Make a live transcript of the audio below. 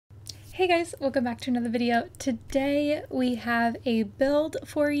Hey guys, welcome back to another video. Today we have a build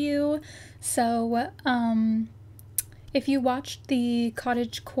for you. So, if you watched the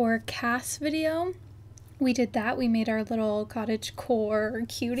Cottagecore Cass video, we did that. We made our little Cottagecore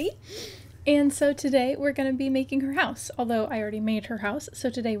cutie. And so today we're going to be making her house, although I already made her house. So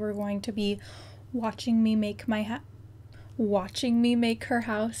today we're going to be watching me make her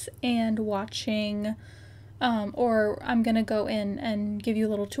house and watching, or I'm going to go in and give you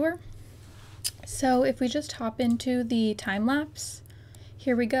a little tour. So if we just hop into the time lapse,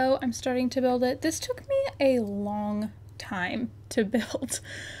 here we go. I'm starting to build it. This took me a long time to build.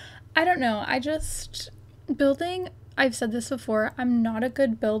 I don't know. Building, I've said this before, I'm not a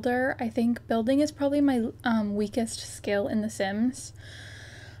good builder. I think building is probably my weakest skill in The Sims.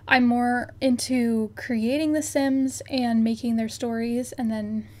 I'm more into creating the Sims and making their stories and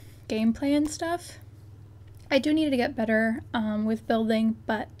then gameplay and stuff. I do need to get better with building,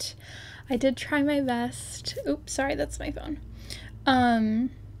 but I did try my best. Oops, sorry, that's my phone.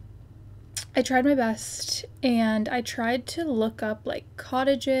 I tried my best, and I tried to look up like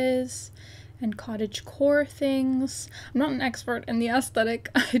cottages and cottagecore things. I'm not an expert in the aesthetic.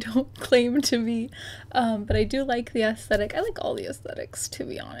 I don't claim to be, but I do like the aesthetic. I like all the aesthetics, to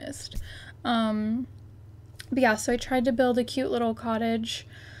be honest. But yeah, so I tried to build a cute little cottage,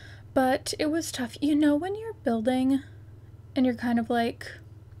 but it was tough. You know, when you're building and you're kind of like,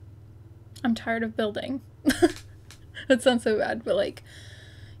 I'm tired of building. That sounds so bad, but like,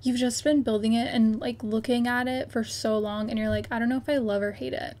 you've just been building it and like looking at it for so long and you're like, I don't know if I love or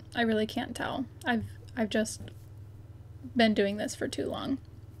hate it. I really can't tell. I've just been doing this for too long.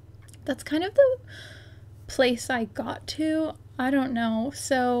 That's kind of the place I got to. I don't know.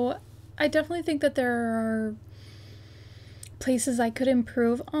 So I definitely think that there are places I could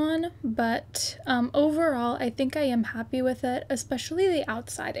improve on, but overall I think I am happy with it, especially the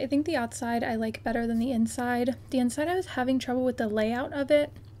outside. I think the outside I like better than the inside. The inside I was having trouble with the layout of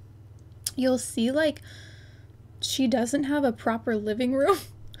it. You'll see like she doesn't have a proper living room.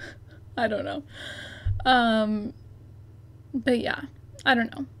 I don't know. But yeah, I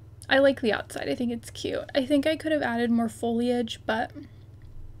don't know. I like the outside. I think it's cute. I think I could have added more foliage, but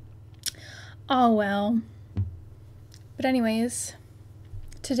oh well. But anyways,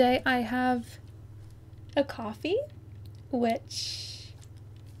 today I have a coffee, which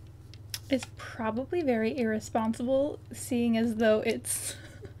is probably very irresponsible, seeing as though it's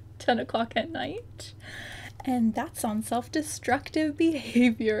 10 o'clock at night, and that's on self-destructive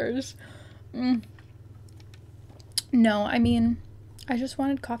behaviors. No, I mean, I just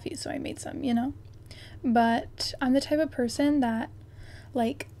wanted coffee, so I made some, you know? But I'm the type of person that,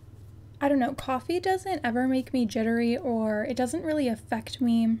 like, I don't know, coffee doesn't ever make me jittery, or it doesn't really affect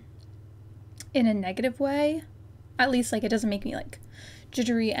me in a negative way. At least, like, it doesn't make me, like,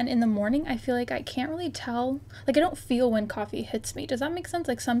 jittery. And in the morning, I feel like I can't really tell. Like, I don't feel when coffee hits me. Does that make sense?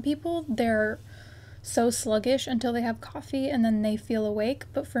 Like, some people, they're so sluggish until they have coffee, and then they feel awake.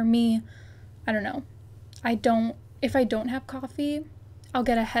 But for me, I don't know. If I don't have coffee, I'll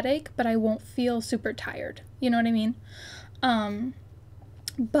get a headache, but I won't feel super tired. You know what I mean?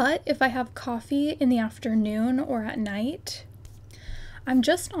 But if I have coffee in the afternoon or at night, I'm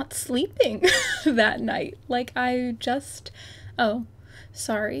just not sleeping that night. Like oh,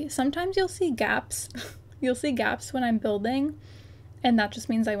 sorry. Sometimes you'll see gaps. You'll see gaps when I'm building, and that just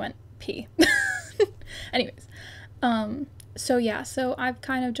means I went pee. Anyways, so yeah, so I've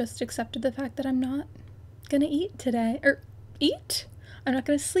kind of just accepted the fact that I'm not gonna eat today, or I'm not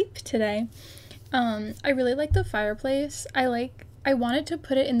gonna sleep today. I really like the fireplace. I wanted to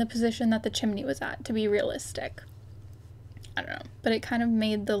put it in the position that the chimney was at, to be realistic. I don't know, but it kind of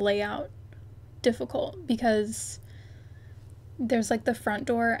made the layout difficult because there's like the front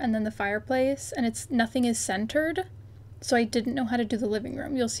door and then the fireplace, and nothing is centered, so I didn't know how to do the living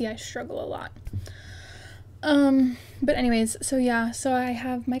room. You'll see I struggle a lot. But anyways, so yeah, so I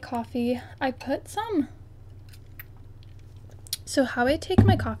have my coffee. So how I take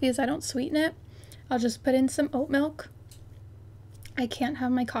my coffee is I don't sweeten it. I'll just put in some oat milk. I can't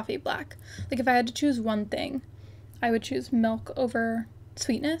have my coffee black. Like, if I had to choose one thing, I would choose milk over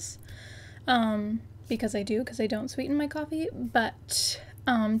sweetness, because I don't sweeten my coffee. But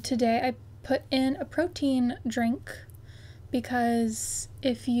today I put in a protein drink, because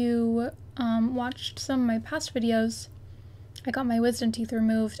if you watched some of my past videos, I got my wisdom teeth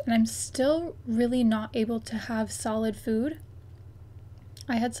removed, and I'm still really not able to have solid food.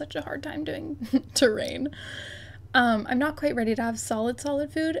 I had such a hard time doing terrain. I'm not quite ready to have solid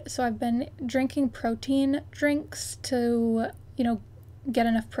food, so I've been drinking protein drinks to, you know, get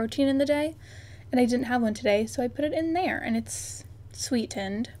enough protein in the day, and I didn't have one today, so I put it in there, and it's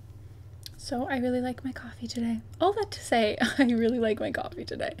sweetened. So I really like my coffee today. All that to say, I really like my coffee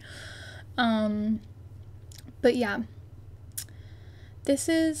today. But yeah, this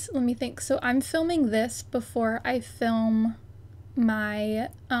is, let me think. So I'm filming this before I film my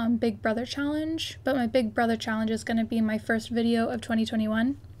Big Brother challenge, but my Big Brother challenge is going to be my first video of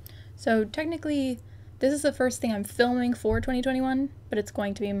 2021. So technically, this is the first thing I'm filming for 2021, but it's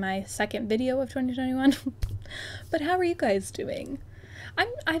going to be my second video of 2021. But how are you guys doing?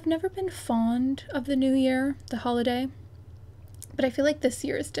 I've never been fond of the new year, the holiday, but I feel like this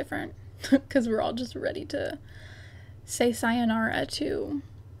year is different because we're all just ready to say sayonara to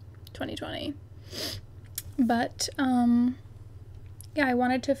 2020. But yeah, I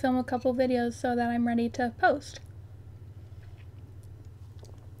wanted to film a couple videos so that I'm ready to post.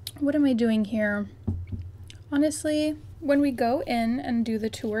 What am I doing here? Honestly, when we go in and do the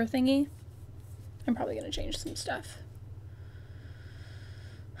tour thingy, I'm probably going to change some stuff.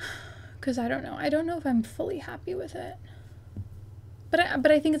 Because I don't know. I don't know if I'm fully happy with it. But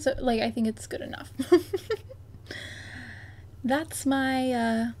I think it's, I think it's good enough. That's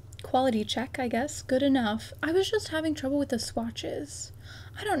my quality check, I guess. Good enough. I was just having trouble with the swatches.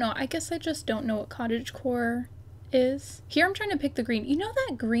 I don't know. I guess I just don't know what cottagecore is. Here I'm trying to pick the green. You know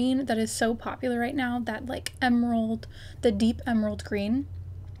that green that is so popular right now? That like emerald, the deep emerald green?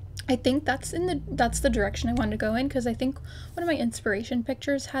 I think that's the direction I wanted to go in, because I think one of my inspiration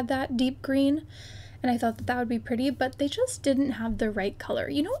pictures had that deep green, and I thought that would be pretty, but they just didn't have the right color.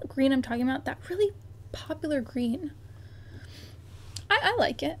 You know what green I'm talking about? That really popular green. I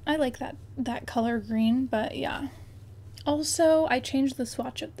like it. I like that color green, but yeah. Also, I changed the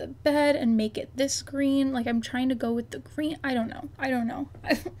swatch of the bed and make it this green. Like, I'm trying to go with the green. I don't know.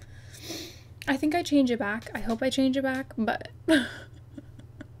 I think I change it back. I hope I change it back, but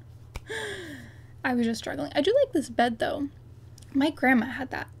I was just struggling. I do like this bed, though. My grandma had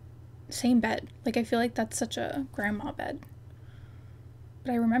that same bed. Like, I feel like that's such a grandma bed.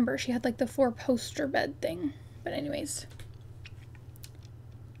 But I remember she had, like, the 4-poster bed thing. But anyways.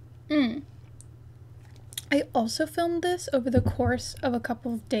 I also filmed this over the course of a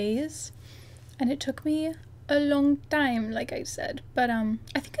couple of days, and it took me a long time, like I said, but I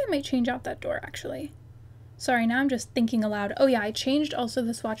think I might change out that door, actually. Sorry, now I'm just thinking aloud. Oh yeah, I changed also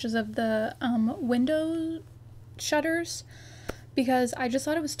the swatches of the window shutters, because I just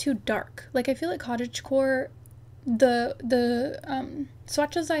thought it was too dark. Like, I feel like cottagecore, the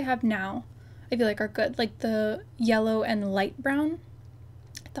swatches I have now, I feel like are good, like the yellow and light brown.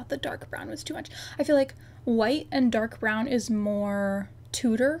 I thought the dark brown was too much. I feel like white and dark brown is more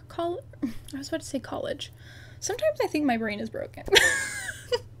Tudor color. I was about to say college. Sometimes I think my brain is broken.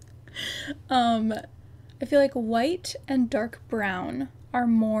 I feel like white and dark brown are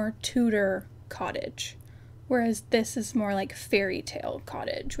more Tudor cottage, whereas this is more like fairy tale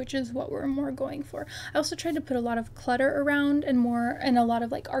cottage, which is what we're more going for. I also tried to put a lot of clutter around and a lot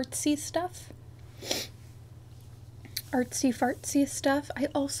of like artsy stuff. Artsy fartsy stuff. I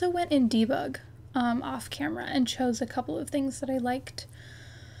also went in debug off camera and chose a couple of things that I liked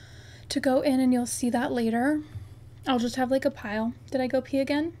to go in, and you'll see that later. I'll just have like a pile. Did I go pee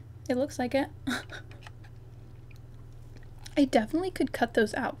again? It looks like it. I definitely could cut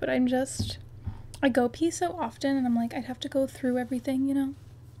those out, but I go pee so often, and I'm like, I'd have to go through everything, you know?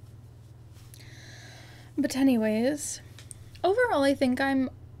 But anyways, overall I think I'm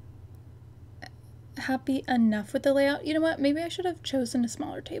happy enough with the layout. You know what? Maybe I should have chosen a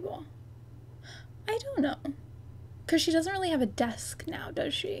smaller table. I don't know. Because she doesn't really have a desk now,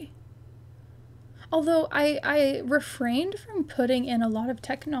 does she? Although I refrained from putting in a lot of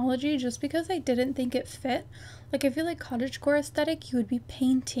technology just because I didn't think it fit. Like, I feel like cottagecore aesthetic, you would be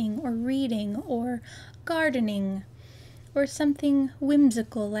painting or reading or gardening or something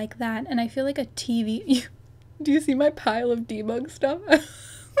whimsical like that. And I feel like a TV... Do you see my pile of debug stuff?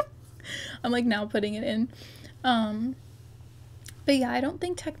 I'm like now putting it in. But yeah, I don't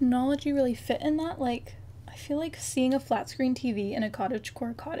think technology really fit in that. Like, I feel like seeing a flat screen TV in a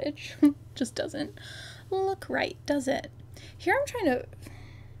cottagecore cottage just doesn't look right, does it? Here I'm trying to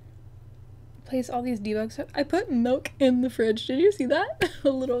place all these debug stuff. I put milk in the fridge. Did you see that? A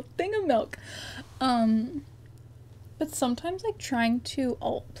little thing of milk. But sometimes like trying to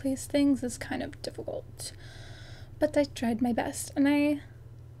alt place things is kind of difficult. But I tried my best, and I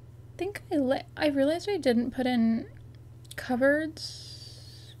think I realized I didn't put in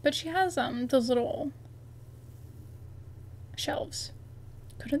cupboards, but she has those little shelves.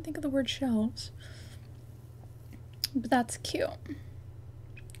 Couldn't think of the word shelves, but that's cute.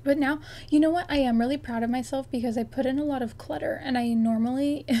 But now, you know what? I am really proud of myself because I put in a lot of clutter, and I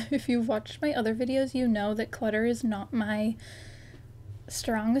normally, if you've watched my other videos, you know that clutter is not my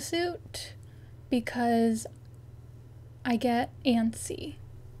strong suit. because I get antsy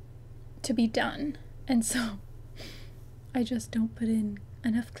to be done, and so I just don't put in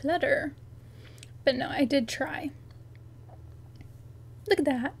enough clutter. But no, I did try. Look at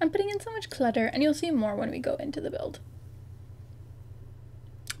that. I'm putting in so much clutter, and you'll see more when we go into the build.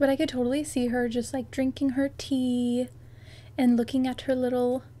 But I could totally see her just like drinking her tea and looking at her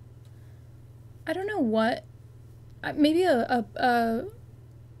little, I don't know what, maybe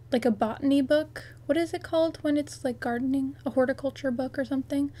like a botany book. What is it called when it's like gardening? A horticulture book or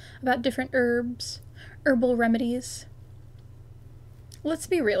something about different herbs, herbal remedies. Let's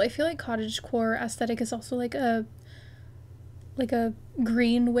be real, I feel like cottagecore aesthetic is also like a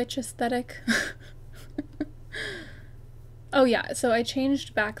green witch aesthetic. Oh yeah, so I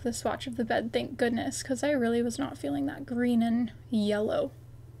changed back the swatch of the bed, thank goodness, because I really was not feeling that green and yellow.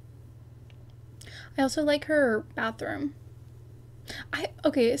 I also like her bathroom.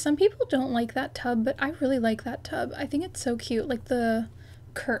 Okay, some people don't like that tub, but I really like that tub. I think it's so cute, like the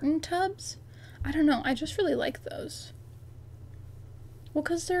curtain tubs. I don't know, I just really like those. Well,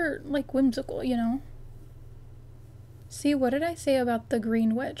 because they're like whimsical, you know? See, what did I say about the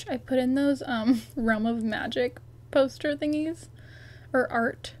green witch? I put in those Realm of Magic poster thingies or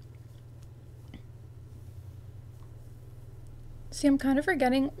art. See, I'm kind of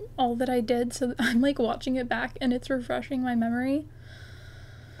forgetting all that I did, so I'm like watching it back and it's refreshing my memory.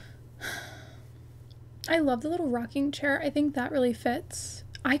 I love the little rocking chair. I think that really fits.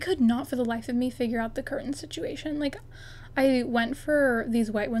 I could not for the life of me figure out the curtain situation. Like, I went for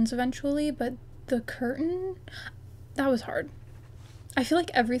these white ones eventually, but the curtain, that was hard. I feel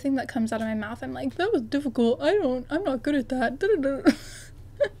like everything that comes out of my mouth, I'm like, that was difficult. I'm not good at that.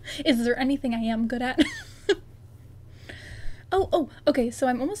 Is there anything I am good at? Oh, okay, so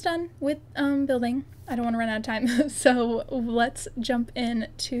I'm almost done with building. I don't want to run out of time. So let's jump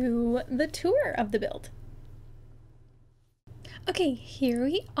into the tour of the build. Okay, here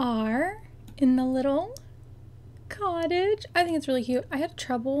we are in the little cottage. I think it's really cute. I had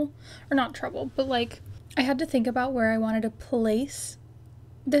trouble, or not trouble, but like I had to think about where I wanted to place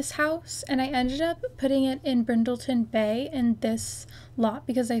this house, and I ended up putting it in Brindleton Bay in this lot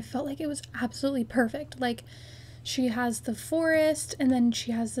because I felt like it was absolutely perfect. Like, she has the forest, and then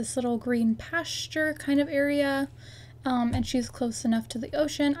she has this little green pasture kind of area, and she's close enough to the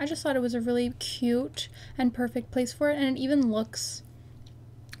ocean. I just thought it was a really cute and perfect place for it, and it even looks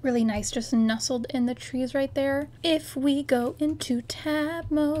really nice just nestled in the trees right there. If we go into tab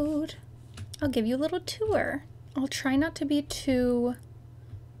mode, I'll give you a little tour. I'll try not to be too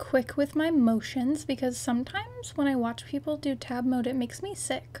quick with my motions because sometimes when I watch people do tab mode, it makes me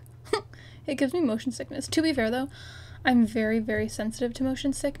sick. It gives me motion sickness. To be fair though, I'm very, very sensitive to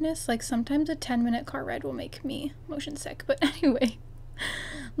motion sickness. Like sometimes a 10-minute car ride will make me motion sick. But anyway,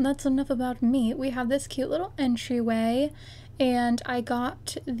 that's enough about me. We have this cute little entryway, and I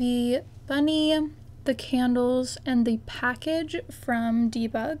got the bunny, the candles, and the package from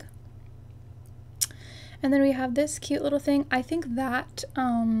Debug. And then we have this cute little thing. I think that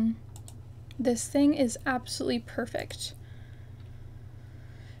this thing is absolutely perfect.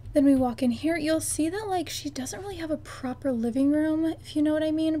 Then we walk in here. You'll see that like she doesn't really have a proper living room, if you know what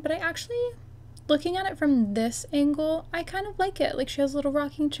I mean. But I actually, looking at it from this angle, I kind of like it. Like she has a little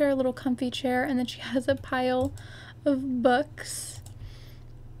rocking chair, a little comfy chair, and then she has a pile of books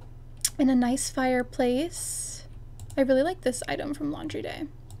and a nice fireplace. I really like this item from Laundry Day.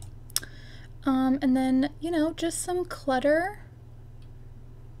 And then, you know, just some clutter.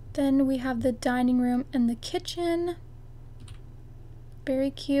 Then we have the dining room and the kitchen.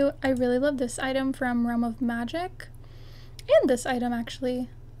 Very cute. I really love this item from Realm of Magic. And this item, actually.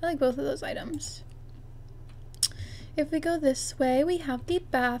 I like both of those items. If we go this way, we have the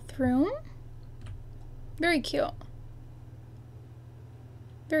bathroom. Very cute.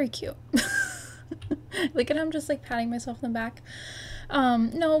 Very cute. Look at how I'm just like patting myself in the back.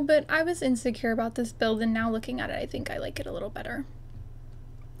 No, but I was insecure about this build, and now looking at it, I think I like it a little better.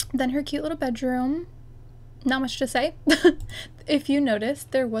 Then her cute little bedroom. Not much to say. If you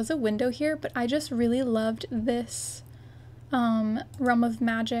noticed, there was a window here, but I just really loved this Realm of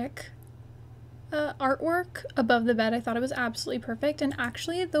Magic artwork above the bed. I thought it was absolutely perfect, and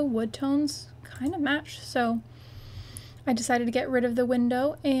actually the wood tones kind of match, so I decided to get rid of the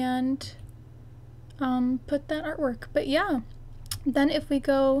window and put that artwork. But yeah, then if we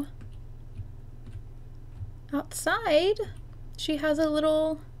go outside, she has a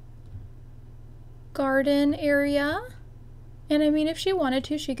little garden area, and I mean, if she wanted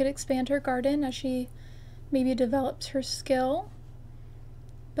to, she could expand her garden as she maybe develops her skill.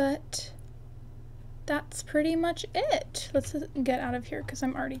 But that's pretty much it. Let's get out of here because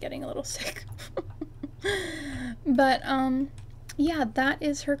I'm already getting a little sick. But yeah, that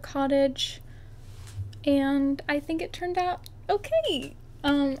is her cottage, and I think it turned out okay.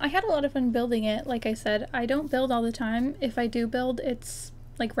 I had a lot of fun building it. Like I said, I don't build all the time. If I do build, it's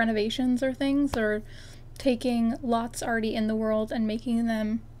like renovations or things, or taking lots already in the world and making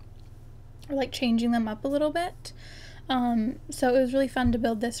them, or like changing them up a little bit. So it was really fun to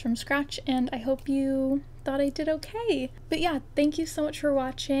build this from scratch, and I hope you thought I did okay. But yeah, thank you so much for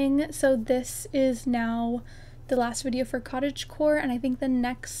watching. So this is now the last video for Cottagecore, and I think the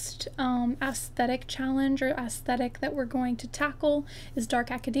next aesthetic challenge or aesthetic that we're going to tackle is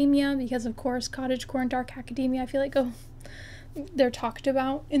dark academia, because of course Cottagecore and dark academia, I feel like they're talked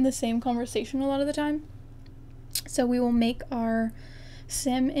about in the same conversation a lot of the time. So we will make our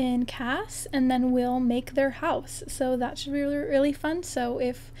sim in Cass, and then we'll make their house. So that should be really, really fun. So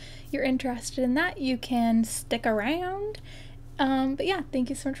if you're interested in that, you can stick around. But yeah, thank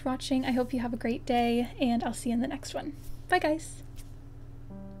you so much for watching. I hope you have a great day, and I'll see you in the next one. Bye, guys.